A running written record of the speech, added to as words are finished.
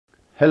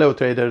Hello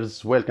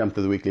traders, welcome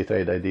to the weekly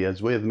trade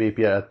ideas with me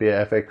Pierre at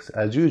PFX.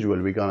 As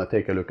usual, we're gonna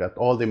take a look at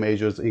all the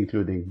majors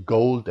including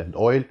gold and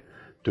oil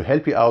to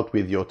help you out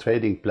with your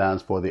trading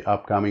plans for the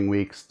upcoming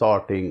week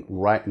starting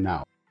right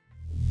now.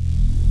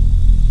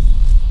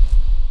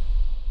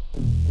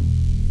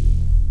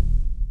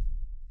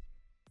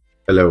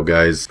 Hello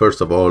guys,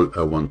 first of all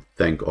I want to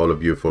thank all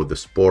of you for the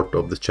support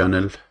of the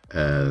channel,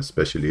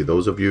 especially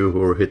those of you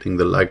who are hitting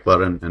the like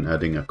button and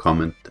adding a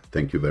comment.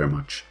 Thank you very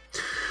much.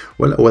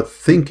 Well, I was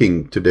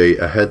thinking today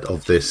ahead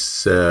of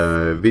this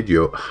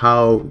video,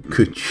 how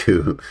could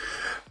you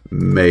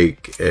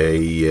make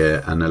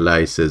a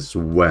analysis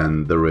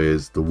when there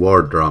is the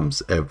war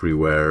drums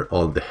everywhere,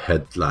 all the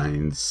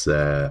headlines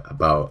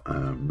about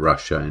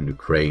Russia and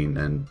Ukraine,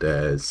 and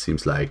it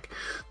seems like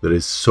there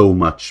is so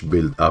much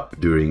build up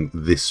during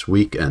this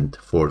weekend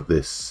for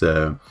this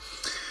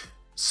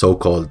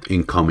so-called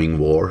incoming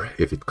war,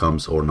 if it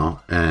comes or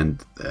not.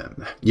 And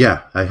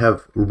yeah, I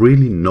have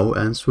really no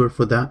answer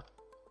for that.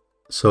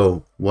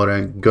 So what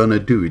I'm gonna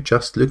do,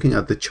 just looking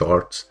at the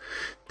charts,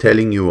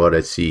 telling you what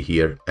I see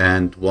here,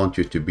 and want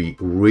you to be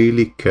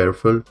really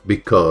careful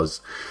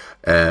because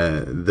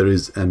there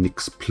is an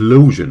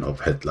explosion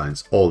of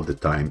headlines all the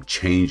time,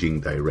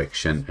 changing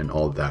direction and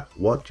all that.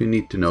 What you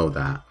need to know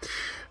that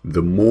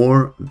the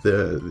more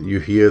you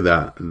hear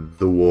that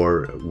the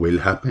war will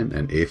happen,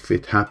 and if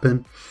it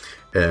happen,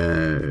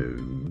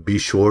 be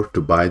sure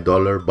to buy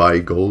dollar, buy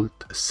gold,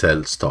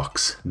 sell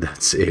stocks.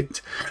 That's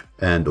it.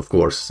 And of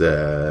course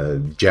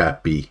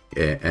JPY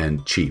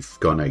and Chief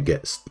gonna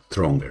get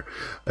stronger,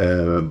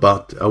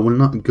 but I will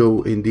not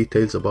go in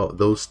details about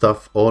those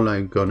stuff. All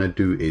I'm gonna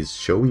do is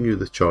showing you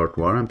the chart,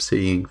 what I'm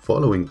seeing,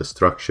 following the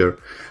structure,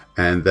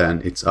 and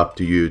then it's up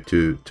to you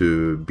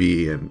to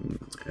be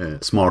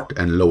smart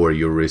and lower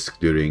your risk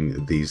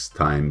during these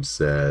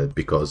times,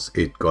 because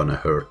it gonna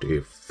hurt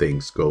if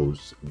things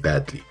goes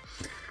badly.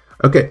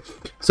 Okay,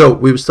 so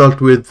we will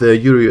start with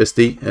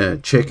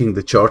EURUSD, checking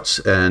the charts,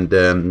 and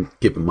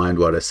keep in mind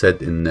what I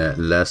said in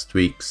last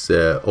week's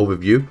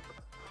overview,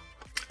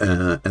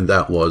 and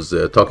that was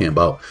talking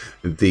about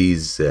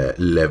these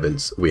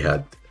levels. We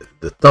had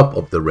the top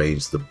of the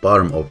range, the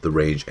bottom of the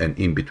range, and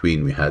in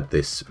between we had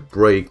this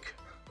break,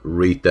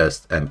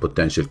 retest, and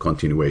potential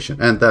continuation,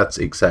 and that's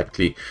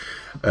exactly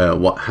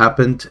what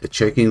happened.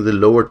 Checking the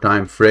lower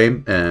time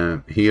frame,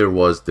 here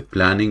was the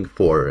planning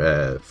for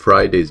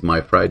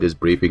my Friday's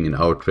briefing in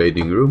our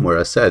trading room, where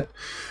I said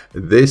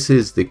this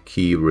is the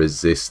key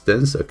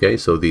resistance. Okay,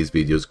 so these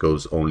videos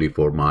goes only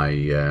for my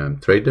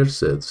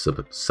traders,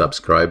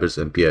 subscribers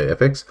and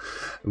PIFX.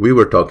 We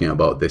were talking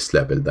about this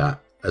level, that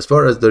as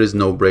far as there is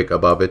no break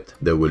above it,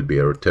 there will be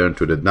a return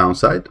to the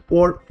downside,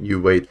 or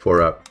you wait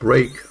for a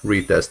break,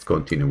 retest,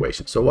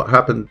 continuation. So what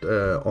happened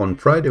on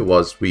Friday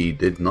was we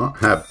did not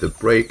have the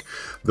break.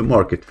 The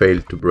market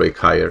failed to break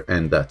higher,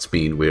 and that's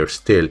mean we're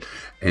still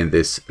in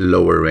this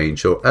lower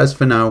range. So as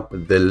for now,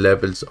 the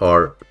levels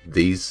are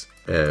these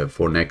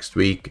for next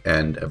week,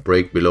 and a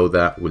break below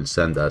that will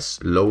send us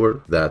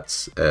lower.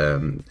 That's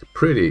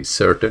pretty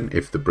certain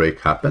if the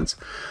break happens.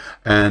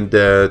 And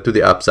to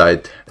the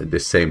upside, the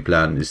same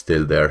plan is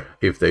still there.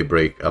 If they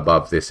break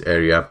above this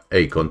area,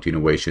 a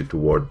continuation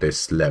toward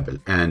this level.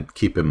 And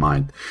keep in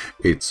mind,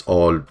 it's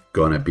all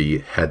gonna be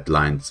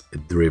headlines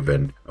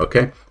driven.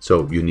 Okay,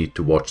 so you need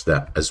to watch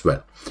that as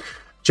well.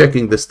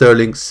 Checking the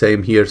sterling,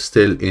 same here,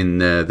 still in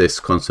this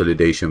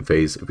consolidation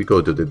phase. If we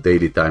go to the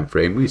daily time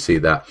frame, we see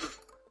that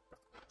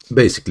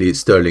basically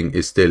sterling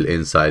is still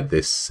inside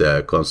this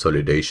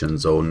consolidation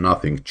zone.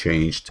 Nothing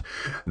changed.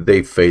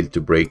 They failed to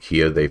break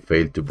here, they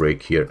failed to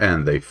break here,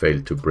 and they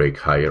failed to break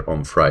higher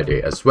on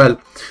Friday as well.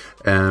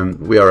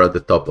 We are at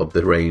the top of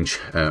the range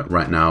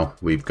right now.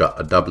 We've got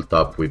a double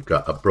top, we've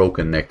got a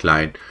broken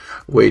neckline,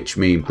 which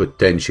means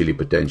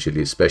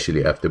potentially,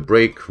 especially after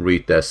break,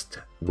 retest,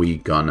 we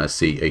gonna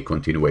see a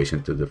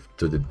continuation to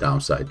the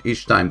downside.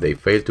 Each time they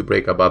fail to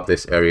break above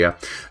this area,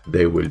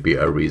 there will be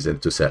a reason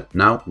to sell.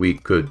 Now we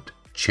could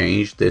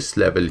change this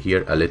level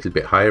here a little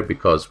bit higher,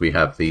 because we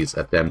have these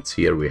attempts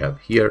here,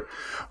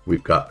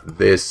 we've got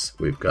this,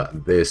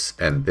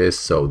 and this.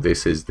 So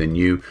this is the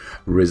new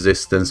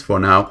resistance for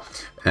now.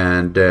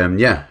 And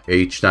yeah,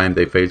 each time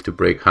they fail to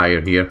break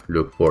higher here,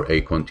 look for a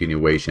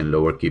continuation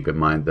lower. Keep in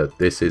mind that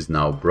this is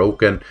now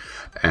broken,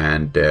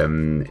 and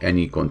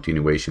any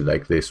continuation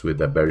like this with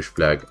a bearish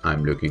flag,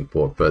 I'm looking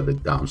for further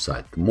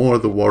downside. The more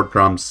the war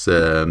drums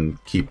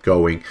keep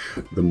going,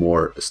 the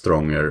more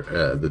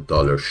stronger the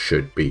dollar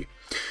should be.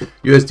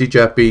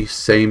 USDJPY,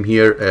 same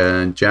here.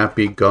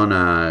 JPY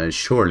gonna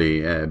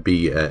surely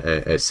be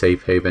a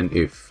safe haven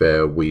if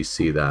we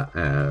see that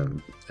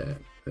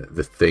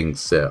the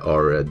things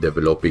are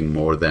developing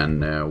more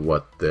than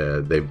what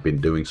they've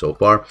been doing so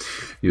far.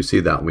 You see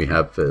that we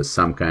have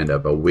some kind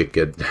of a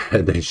wicked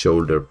head and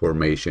shoulder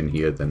formation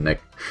here.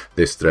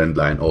 This trend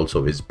line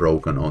also is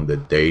broken on the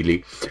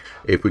daily.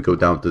 If we go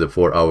down to the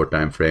 4-hour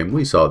time frame,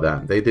 we saw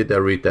that they did a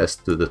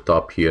retest to the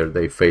top here,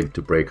 they failed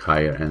to break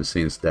higher, and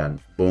since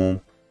then,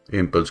 boom,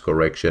 impulse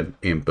correction,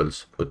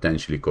 impulse,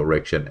 potentially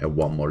correction, and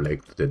one more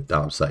leg to the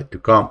downside to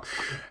come.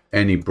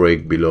 Any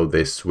break below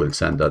this will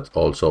send us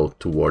also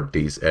toward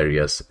these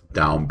areas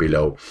down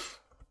below.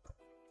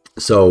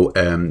 So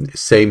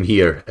same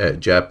here,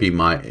 JPY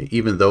might,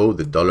 even though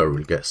the dollar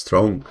will get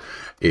strong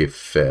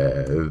if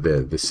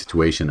the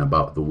situation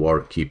about the war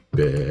keep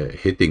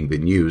hitting the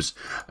news,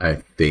 I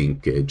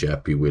think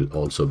JPY will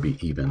also be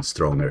even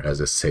stronger as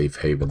a safe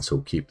haven, so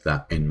keep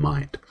that in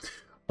mind.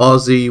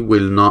 Aussie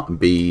will not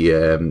be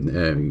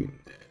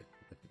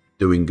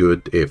doing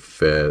good if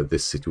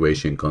this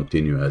situation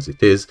continue as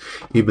it is,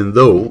 even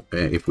though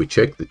if we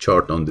check the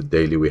chart on the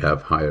daily, we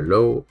have higher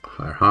low,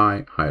 higher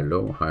high, higher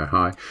low, higher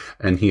high,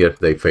 and here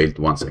they failed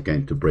once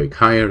again to break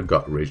higher,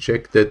 got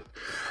rejected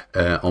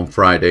on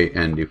Friday.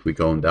 And if we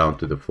go down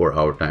to the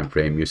 4-hour time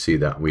frame, you see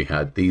that we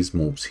had these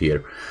moves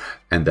here,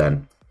 and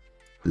then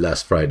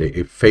last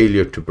Friday a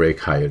failure to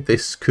break higher.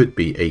 This could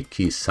be a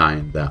key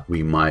sign that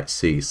we might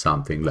see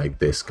something like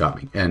this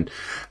coming, and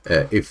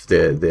if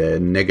the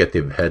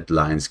negative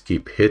headlines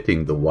keep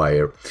hitting the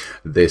wire,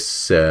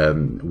 this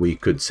we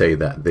could say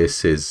that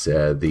this is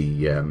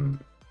the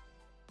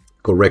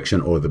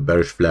correction or the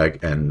bearish flag,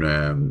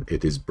 and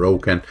it is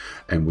broken,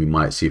 and we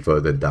might see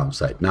further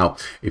downside. Now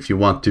if you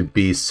want to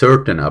be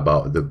certain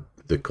about the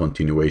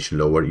continuation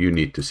lower, you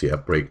need to see a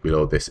break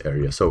below this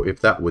area. So if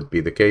that would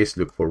be the case,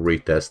 look for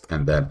retest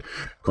and then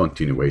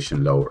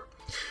continuation lower.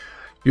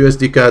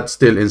 USDCAD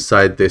still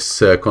inside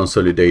this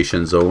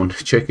consolidation zone.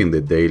 Checking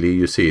the daily,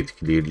 you see it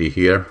clearly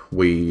here.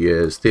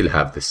 We still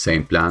have the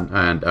same plan,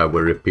 and I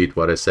will repeat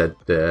what I said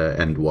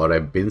and what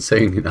I've been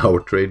saying in our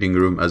trading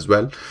room as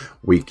well.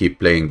 We keep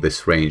playing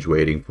this range,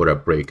 waiting for a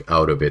break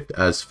out of it.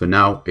 As for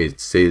now,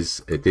 it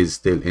is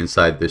still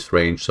inside this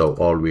range, so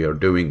all we are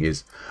doing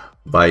is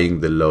buying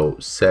the low,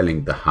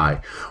 selling the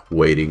high,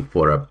 waiting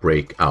for a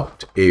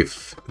breakout.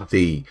 If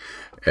the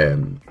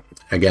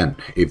again,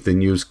 if the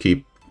news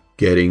keep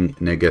getting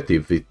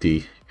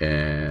negativity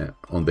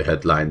on the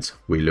headlines,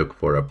 we look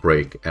for a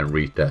break and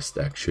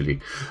retest actually,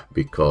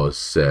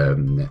 because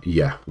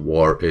yeah,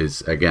 war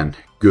is again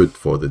good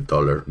for the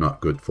dollar,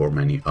 not good for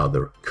many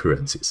other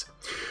currencies.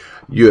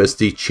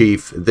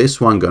 USDCHF, this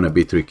one gonna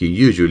be tricky.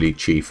 Usually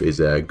CHF is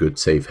a good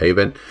safe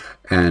haven,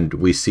 and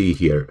we see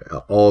here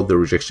all the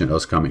rejection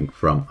is coming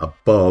from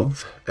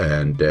above,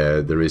 and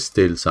there is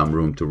still some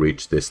room to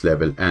reach this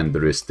level, and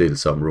there is still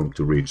some room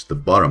to reach the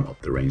bottom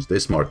of the range.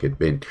 This market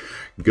been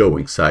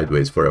going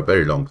sideways for a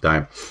very long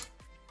time.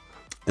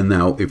 And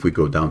now if we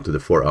go down to the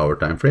 4-hour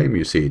time frame,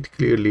 you see it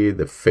clearly,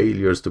 the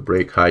failures to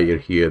break higher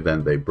here,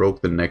 then they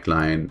broke the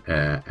neckline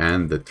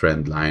and the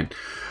trend line.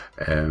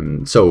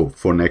 So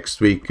for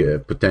next week,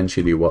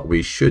 potentially what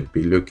we should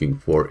be looking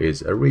for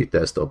is a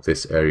retest of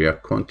this area,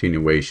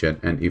 continuation,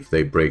 and if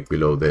they break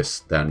below this,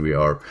 then we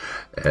are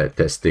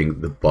testing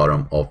the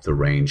bottom of the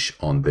range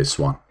on this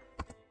one.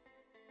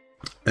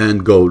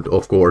 And gold,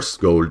 of course,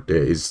 gold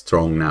is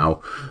strong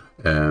now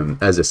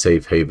as a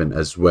safe haven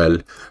as well,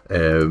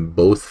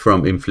 both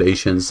from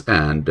inflations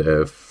and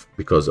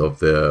because of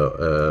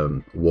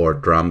the war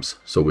drums.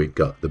 So we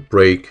got the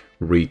break,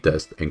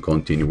 retest, and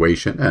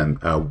continuation, and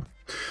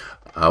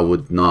I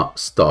would not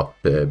stop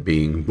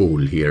being bull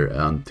here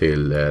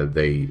until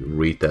they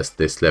retest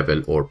this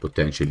level or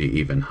potentially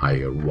even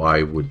higher.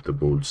 Why would the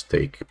bulls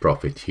take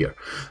profit here?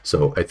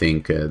 So I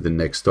think the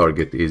next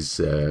target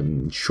is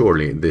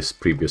surely this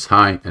previous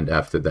high, and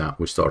after that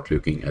we start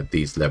looking at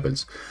these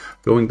levels.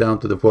 Going down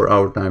to the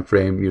 4-hour time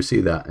frame, you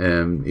see that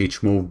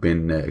each move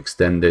been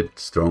extended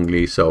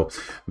strongly, so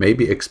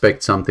maybe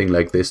expect something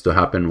like this to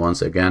happen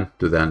once again,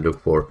 to then look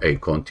for a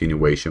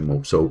continuation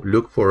move. So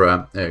look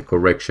for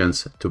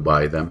corrections to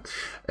buy them.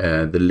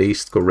 The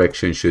least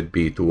correction should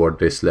be toward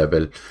this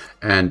level,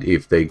 and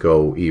if they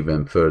go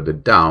even further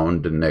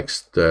down, the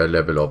next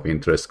level of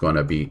interest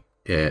gonna be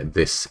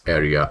this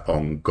area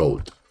on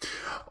gold.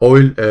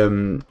 Oil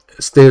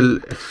still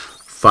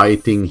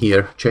fighting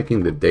here.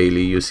 Checking the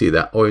daily, you see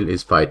that oil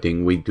is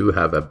fighting. We do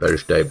have a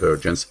bearish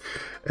divergence.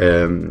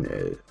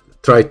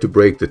 Try to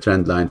break the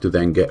trend line to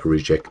then get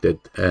rejected.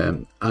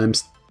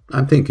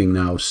 I'm thinking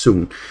now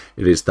soon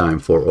it is time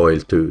for oil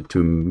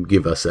to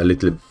give us a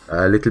little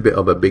bit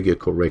of a bigger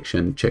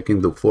correction. Checking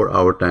the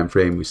 4-hour time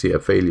frame, we see a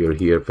failure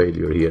here,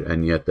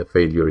 and yet a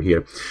failure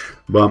here,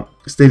 but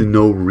still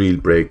no real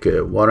break.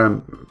 What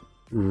I'm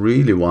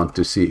really want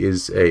to see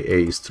is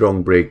a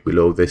strong break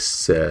below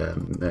this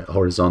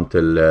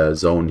horizontal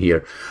zone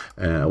here.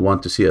 I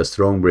want to see a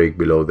strong break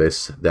below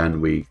this, then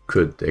we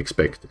could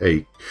expect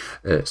a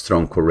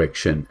strong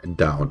correction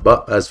down.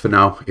 But as for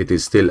now, it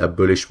is still a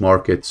bullish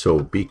market, so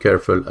be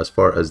careful. As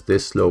far as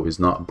this low is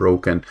not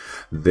broken,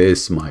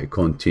 this might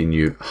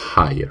continue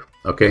higher.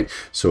 Okay,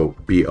 so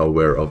be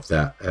aware of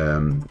that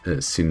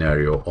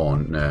scenario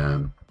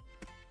on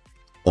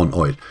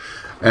oil.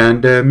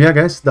 And yeah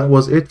guys, that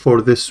was it for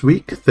this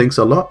week. Thanks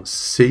a lot.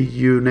 See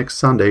you next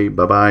Sunday.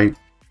 Bye bye.